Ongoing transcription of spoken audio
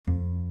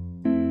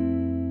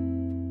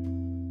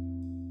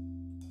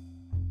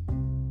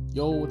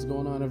Yo, what's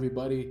going on,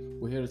 everybody?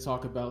 We're here to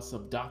talk about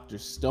some Dr.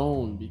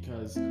 Stone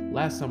because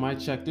last time I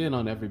checked in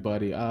on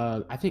everybody,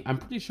 I'm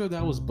pretty sure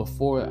that was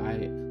before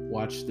I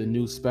watched the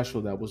new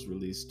special that was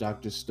released,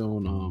 Dr.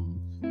 Stone,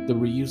 the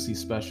Ryusi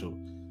special.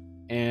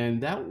 And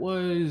that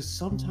was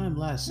sometime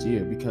last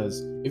year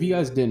because if you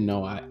guys didn't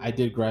know, I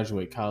did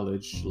graduate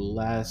college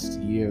last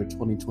year,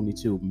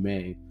 2022,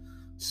 May.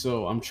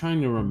 So I'm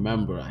trying to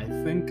remember. I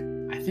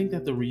think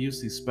that the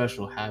Ryusi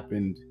special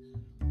happened.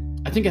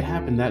 I think it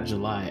happened that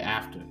July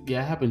after.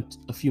 Yeah, it happened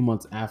a few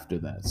months after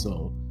that.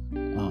 So,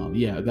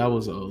 yeah, that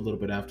was a little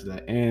bit after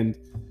that. And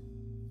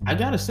I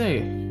gotta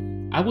say,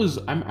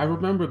 I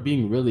remember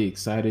being really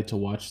excited to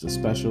watch the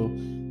special,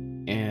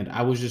 and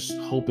I was just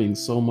hoping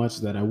so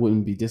much that I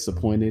wouldn't be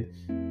disappointed.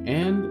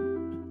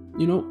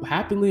 And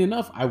happily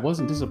enough, I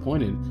wasn't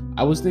disappointed.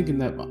 I was thinking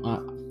that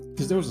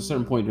because there was a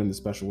certain point during the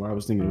special where I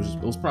was thinking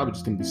it was probably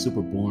just gonna be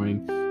super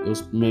boring. It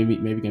was maybe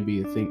gonna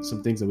be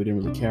some things that we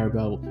didn't really care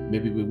about.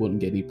 Maybe we wouldn't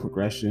get any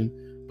progression.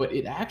 But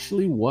it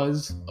actually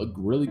was a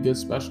really good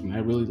special, and I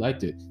really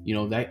liked it.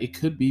 That it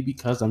could be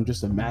because I'm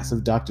just a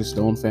massive Dr.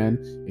 Stone fan.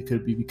 It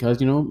could be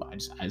because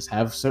I just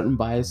have certain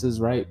biases,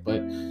 right?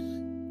 But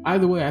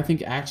either way, I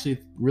think actually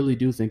really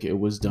do think it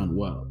was done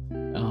well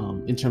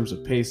in terms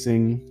of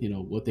pacing.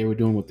 What they were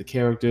doing with the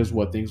characters,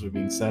 what things were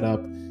being set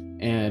up,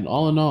 and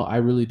all in all, I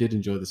really did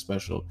enjoy the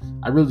special.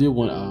 I really do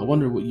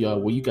wonder what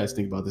you guys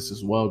think about this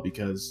as well,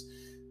 because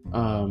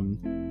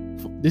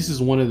this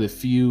is one of the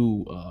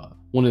few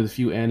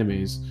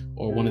animes,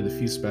 or one of the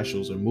few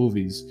specials or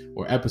movies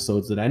or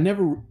episodes that I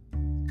never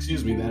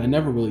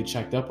really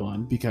checked up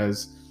on,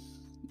 because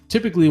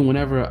typically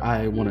whenever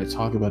I want to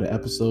talk about an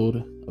episode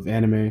of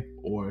anime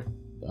or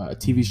a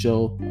TV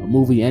show, a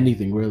movie,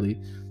 anything really,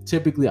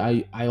 typically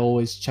I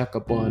always check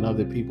up on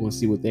other people and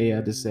see what they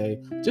had to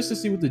say, just to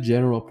see what the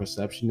general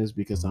perception is,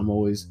 because I'm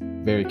always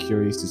very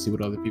curious to see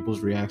what other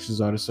people's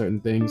reactions are to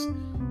certain things.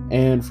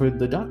 And for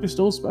the Dr.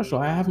 Stone special,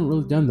 I haven't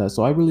really done that,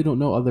 so I really don't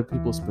know other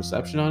people's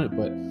perception on it.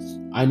 But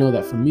I know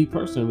that for me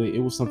personally, it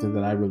was something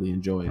that I really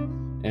enjoyed,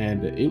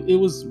 and it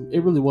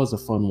really was a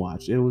fun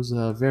watch. It was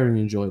very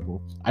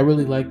enjoyable. I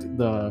really liked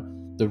the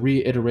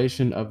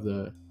reiteration of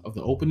the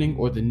opening,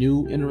 or the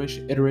new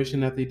iteration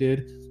that they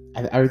did.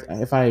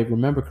 If I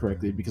remember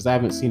correctly, because I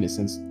haven't seen it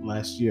since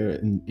last year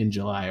in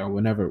July, or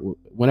whenever it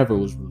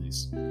was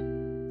released.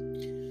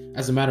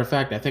 As a matter of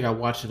fact, I think I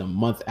watched it a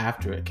month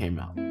after it came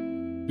out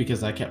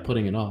because I kept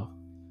putting it off.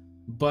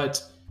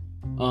 But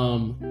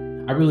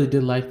I really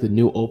did like the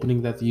new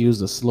opening that they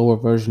used, a slower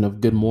version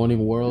of Good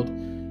Morning World.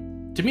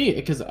 To me,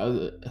 because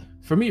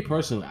for me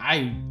personally,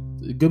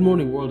 Good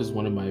Morning World is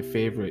one of my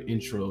favorite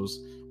intros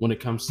when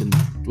it comes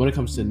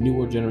to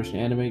newer generation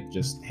anime.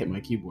 Just hit my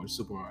keyboard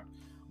super hard.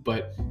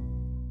 But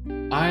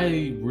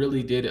I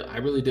really did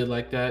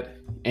like that.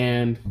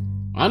 And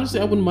honestly,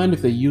 I wouldn't mind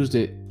if they used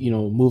it,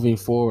 moving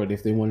forward,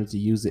 if they wanted to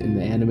use it in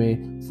the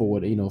anime for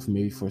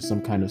maybe for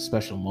some kind of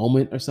special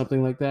moment or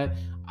something like that.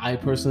 I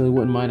personally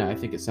wouldn't mind. I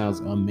think it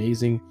sounds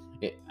amazing.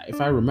 If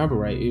I remember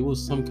right, it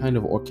was some kind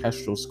of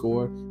orchestral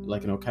score,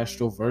 like an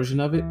orchestral version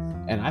of it,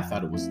 and I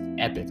thought it was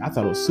epic. I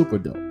thought it was super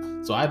dope.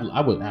 So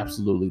I would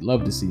absolutely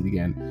love to see it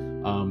again.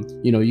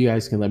 You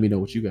guys can let me know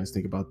what you guys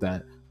think about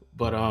that.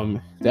 But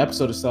the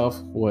episode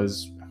itself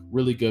was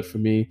really good for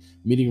me.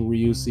 Meeting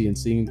Ryusi and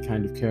seeing the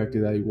kind of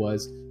character that he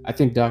was. I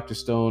think Dr.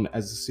 Stone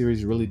as a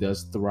series really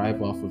does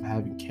thrive off of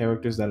having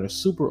characters that are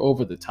super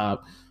over the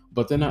top,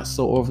 but they're not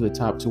so over the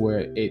top to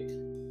where it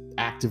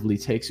actively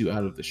takes you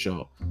out of the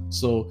show.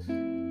 So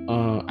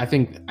I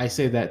think I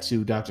say that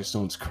to Dr.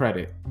 Stone's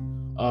credit.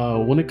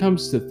 When it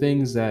comes to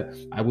things that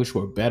I wish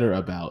were better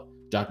about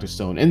Dr.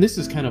 Stone, and this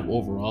is kind of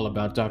overall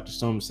about Dr.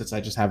 Stone since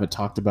I just haven't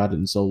talked about it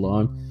in so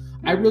long,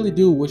 I really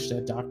do wish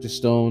that Dr.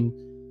 Stone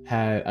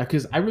had,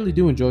 because I really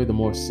do enjoy the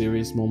more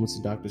serious moments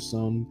of Dr.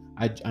 Stone.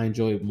 I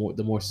enjoy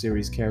the more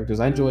serious characters.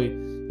 I enjoy,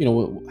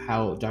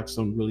 how Dr.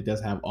 Stone really does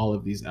have all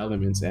of these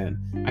elements, and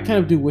I kind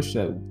of do wish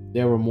that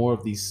there were more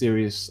of these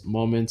serious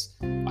moments.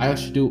 I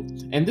actually do,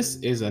 and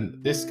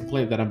this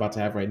complaint that I'm about to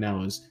have right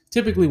now is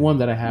typically one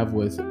that I have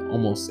with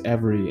almost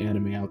every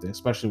anime out there,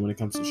 especially when it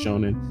comes to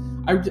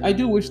shonen. I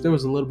do wish there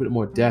was a little bit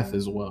more death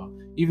as well,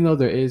 even though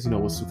there is, with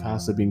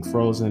Tsukasa being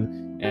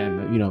frozen,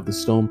 and the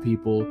stone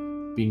people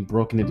being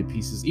broken into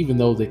pieces, even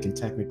though they can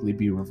technically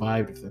be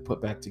revived if they're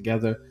put back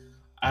together.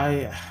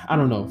 I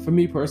don't know. For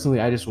me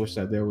personally, I just wish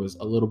that there was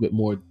a little bit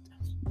more,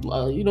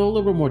 a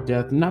little bit more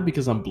depth. Not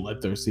because I'm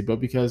bloodthirsty, but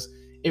because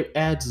it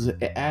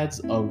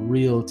adds a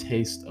real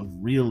taste of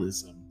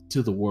realism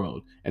to the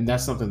world, and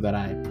that's something that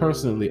I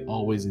personally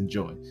always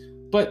enjoy.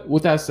 But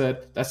with that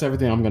said, that's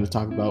everything I'm going to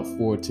talk about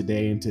for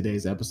today in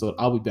today's episode.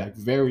 I'll be back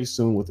very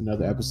soon with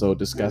another episode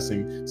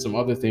discussing some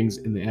other things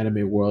in the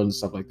anime world and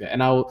stuff like that.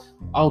 And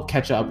I'll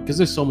catch up because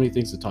there's so many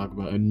things to talk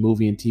about in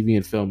movie and TV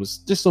and film. There's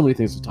just so many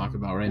things to talk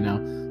about right now.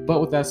 But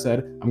with that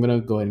said, I'm going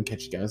to go ahead and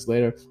catch you guys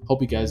later. Hope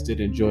you guys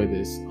did enjoy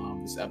this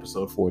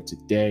episode for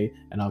today,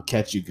 and I'll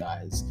catch you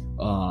guys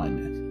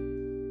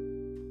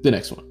on the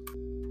next one.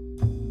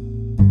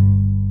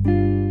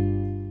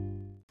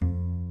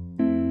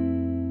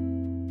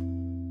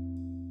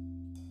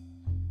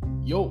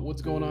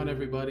 What's going on,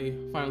 everybody?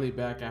 Finally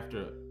back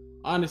after,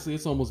 honestly,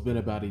 it's almost been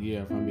about a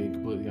year, if I'm being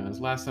completely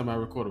honest. Last time I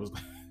recorded was,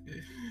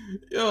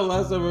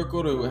 last time I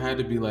recorded it had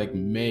to be like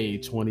May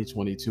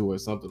 2022 or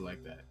something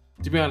like that.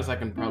 To be honest, I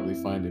can probably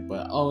find it,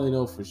 but all I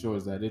know for sure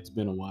is that it's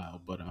been a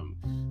while. But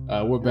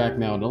we're back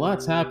now, and a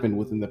lot's happened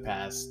within the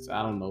past,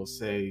 I don't know,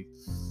 say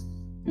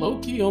low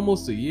key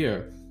almost a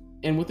year.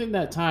 And within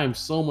that time,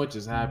 so much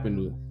has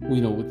happened,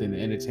 within the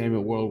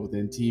entertainment world,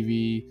 within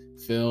TV,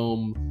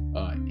 film,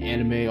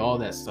 anime, all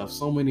that stuff.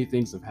 So many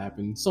things have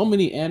happened. So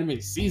many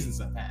anime seasons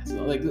have passed.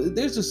 Like,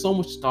 there's just so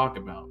much to talk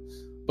about.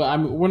 But I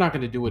mean, we're not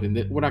going to do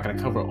it we're not going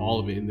to cover all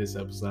of it in this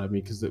episode. I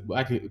mean, because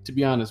to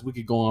be honest, we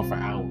could go on for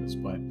hours.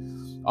 But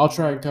I'll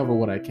try and cover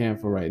what I can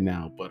for right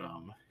now. But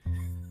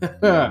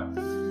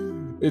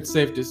it's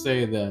safe to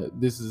say that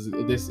this has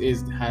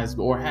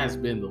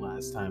been the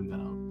last time that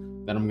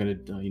I'm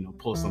gonna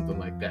pull something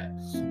like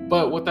that.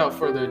 But without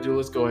further ado,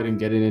 let's go ahead and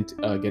get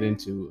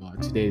into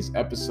today's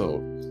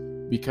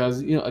episode,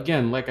 because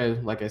again, like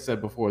I said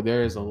before,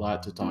 there is a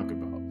lot to talk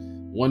about.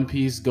 One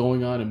Piece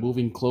going on and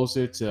moving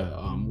closer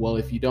to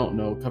if you don't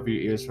know, cover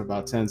your ears for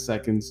about 10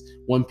 seconds.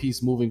 One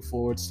Piece moving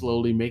forward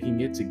slowly,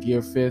 making it to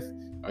Gear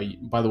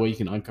 5th. By the way, you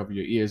can uncover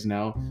your ears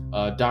now.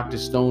 Dr.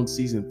 Stone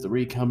season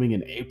 3 coming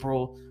in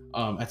April.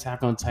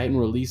 Attack on Titan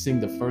releasing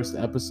the first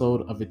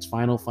episode of its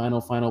final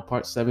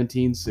part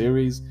 17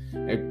 series.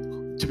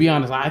 To be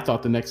honest, I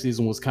thought the next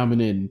season was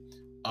coming in.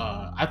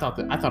 I thought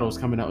it was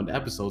coming out in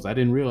episodes. I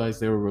didn't realize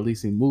they were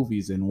releasing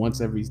movies in once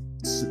every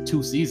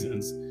 2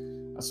 seasons.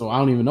 So I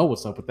don't even know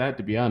what's up with that,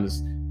 to be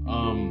honest.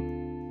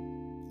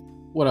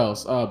 What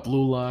else?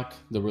 Blue Lock,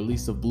 the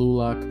release of Blue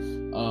Lock.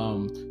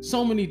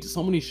 So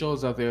many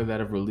shows out there that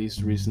have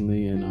released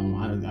recently, and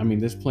I mean,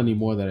 there's plenty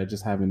more that I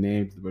just haven't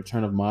named. The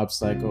return of Mob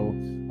Psycho,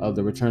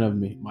 the return of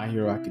My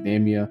Hero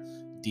Academia,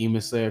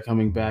 Demon Slayer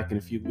coming back in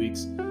a few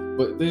weeks.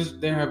 But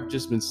there have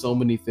just been so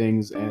many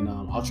things, and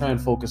I'll try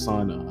and focus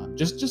on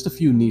just a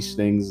few niche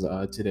things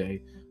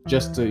today,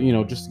 just to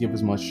give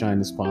as much shine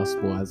as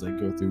possible as I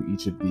go through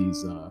each of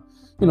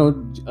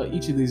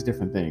these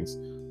different things.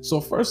 So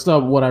first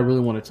up, what I really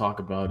want to talk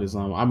about is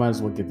I might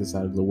as well get this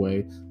out of the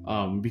way,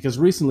 because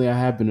recently I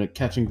have been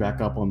catching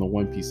back up on the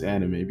One Piece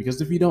anime. Because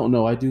if you don't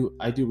know, I do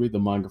read the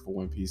manga for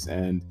One Piece,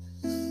 and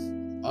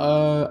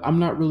I'm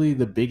not really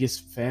the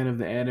biggest fan of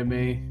the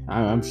anime.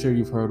 I'm sure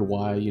you've heard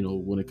why.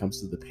 When it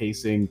comes to the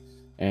pacing,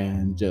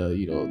 and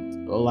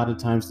a lot of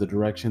times the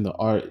direction, the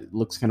art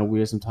looks kind of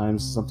weird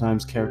sometimes.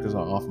 Sometimes characters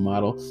are off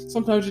model.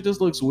 Sometimes it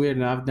just looks weird,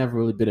 and I've never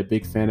really been a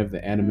big fan of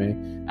the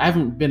anime. I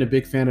haven't been a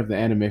big fan of the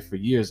anime for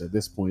years at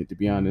this point, to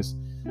be honest.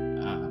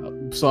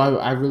 So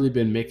I've really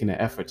been making an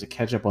effort to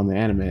catch up on the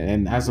anime,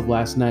 and as of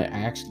last night,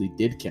 I actually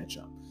did catch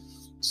up.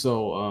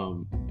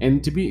 So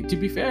and to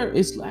be fair,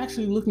 it's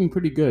actually looking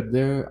pretty good.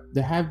 There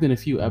have been a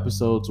few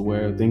episodes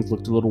where things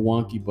looked a little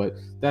wonky, but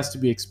that's to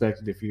be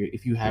expected if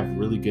you have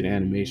really good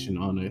animation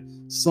on a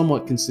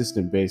somewhat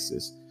consistent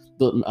basis.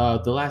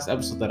 The last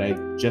episode that I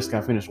just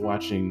got finished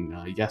watching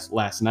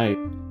last night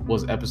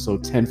was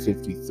episode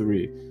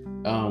 1053,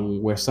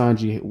 where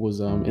Sanji was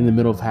in the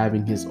middle of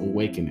having his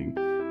awakening.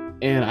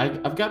 And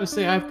I've got to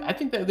say, I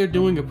think that they're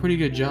doing a pretty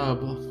good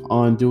job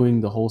on doing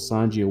the whole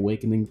Sanji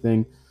awakening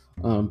thing.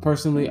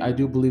 Personally, I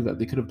do believe that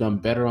they could have done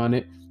better on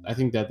it. I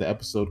think that the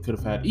episode could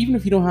have had, even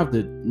if you don't have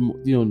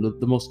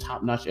the most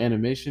top-notch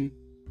animation,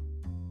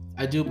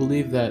 I do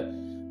believe that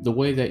the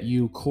way that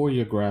you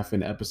choreograph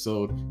an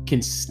episode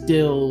can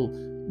still,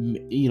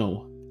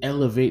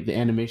 elevate the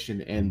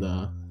animation and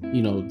the,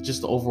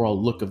 just the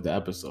overall look of the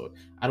episode.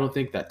 I don't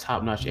think that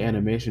top-notch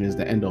animation is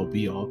the end-all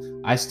be-all.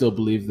 I still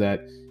believe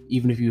that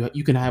even if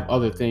you can have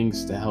other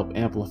things to help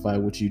amplify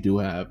what you do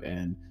have.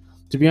 And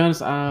to be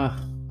honest,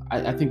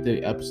 I think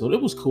the episode,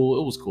 it was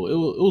cool. It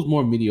was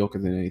more mediocre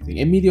than anything.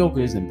 And mediocre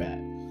isn't bad.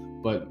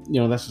 But,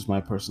 that's just my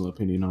personal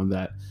opinion on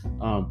that.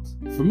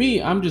 For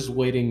me, I'm just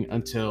waiting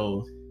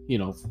until,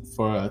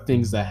 for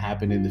things that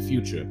happen in the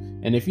future.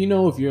 And if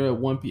you're a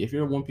One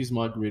Piece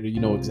manga reader,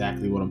 you know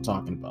exactly what I'm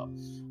talking about.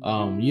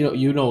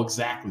 You know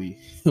exactly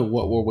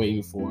what we're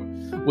waiting for,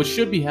 which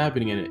should be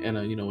happening in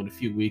a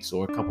few weeks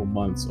or a couple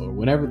months or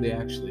whenever they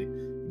actually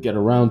get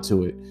around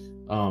to it.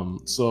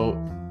 So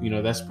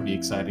that's pretty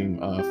exciting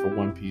for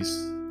One Piece.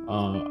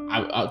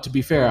 To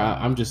be fair,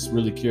 I'm just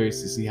really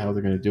curious to see how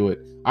they're going to do it.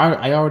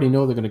 I already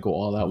know they're going to go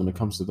all out when it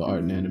comes to the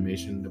art and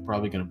animation. They're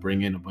probably going to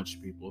bring in a bunch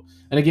of people.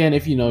 And again,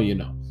 if you know, you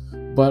know.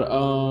 But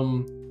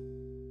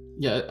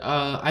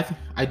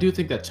I do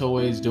think that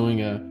Toei is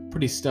doing a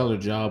pretty stellar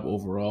job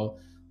overall.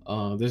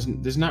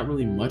 There's not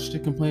really much to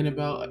complain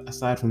about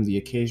aside from the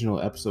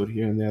occasional episode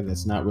here and there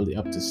that's not really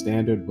up to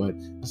standard. But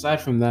aside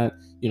from that,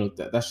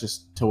 that's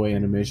just Toei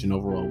Animation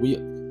overall.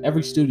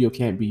 Every studio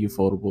can't be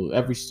Ufotable.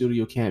 Every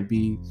studio can't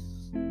be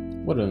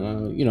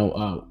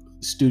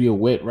Studio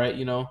Wit,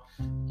 right?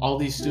 All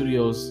these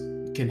studios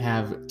can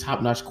have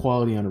top-notch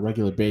quality on a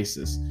regular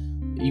basis,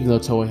 even though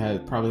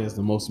Toei probably has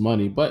the most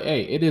money. But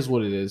hey, it is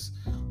what it is.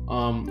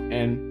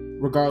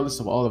 And regardless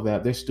of all of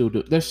that, they're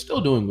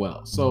still doing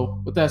well. So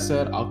with that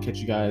said, I'll catch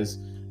you guys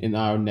in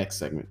our next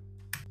segment.